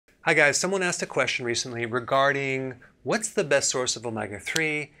Hi guys, someone asked a question recently regarding what's the best source of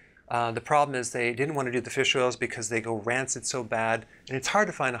omega-3. The problem is they didn't want to do the fish oils because they go rancid so bad, and it's hard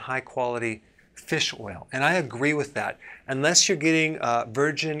to find a high quality fish oil. And I agree with that. Unless you're getting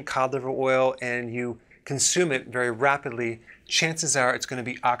virgin cod liver oil and you consume it very rapidly, chances are it's going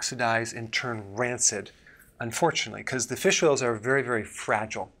to be oxidized and turn rancid, unfortunately, because the fish oils are very, very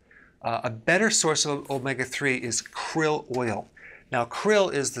fragile. A better source of omega-3 is krill oil. Now,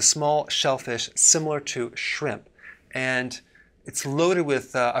 krill is the small shellfish similar to shrimp, and it's loaded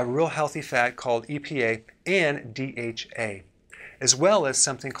with a real healthy fat called EPA and DHA, as well as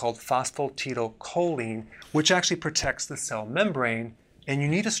something called phosphatidylcholine, which actually protects the cell membrane. And you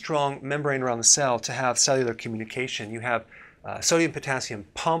need a strong membrane around the cell to have cellular communication. You have sodium-potassium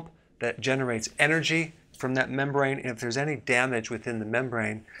pump that generates energy from that membrane. And if there's any damage within the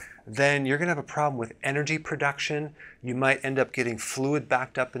membrane, then you're going to have a problem with energy production. You might end up getting fluid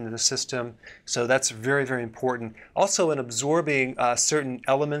backed up into the system. So that's very, very important. Also in absorbing certain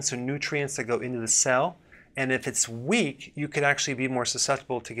elements or nutrients that go into the cell. And if it's weak, you could actually be more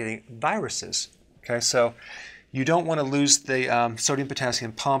susceptible to getting viruses. Okay, so you don't want to lose the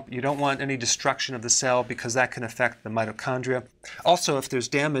sodium-potassium pump. You don't want any destruction of the cell because that can affect the mitochondria. Also, if there's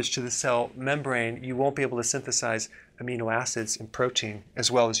damage to the cell membrane, you won't be able to synthesize amino acids and protein as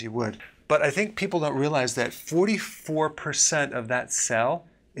well as you would. But I think people don't realize that 44% of that cell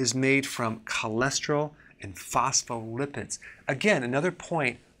is made from cholesterol and phospholipids. Again, another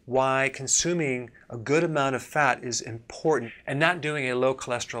point why consuming a good amount of fat is important and not doing a low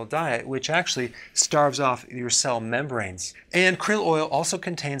cholesterol diet, which actually starves off your cell membranes. And krill oil also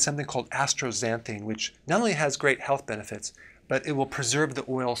contains something called astaxanthin, which not only has great health benefits, but it will preserve the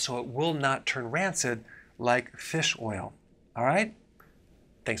oil so it will not turn rancid like fish oil. All right?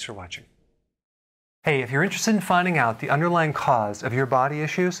 Thanks for watching. Hey, if you're interested in finding out the underlying cause of your body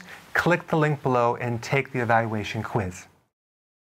issues, click the link below and take the evaluation quiz.